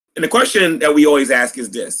And the question that we always ask is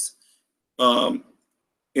this. Um,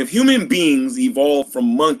 if human beings evolved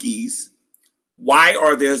from monkeys, why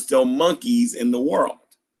are there still monkeys in the world?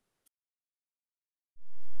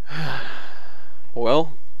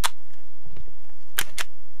 Well,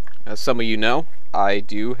 as some of you know, I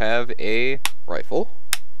do have a rifle.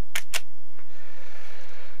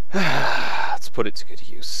 Let's put it to good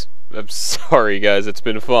use. I'm sorry, guys, it's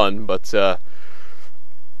been fun, but,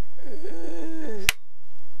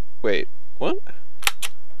 wait, what?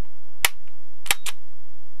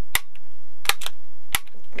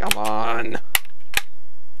 Come on.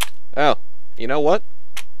 Oh, you know what?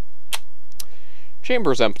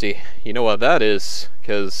 Chamber's empty. You know what that is,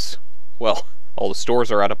 because, well, all the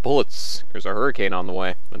stores are out of bullets. There's a hurricane on the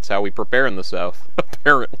way. That's how we prepare in the South,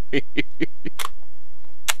 apparently.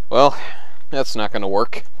 Well, that's not gonna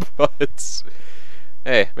work, but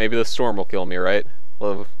hey, maybe the storm will kill me, right?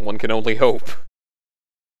 Well, one can only hope.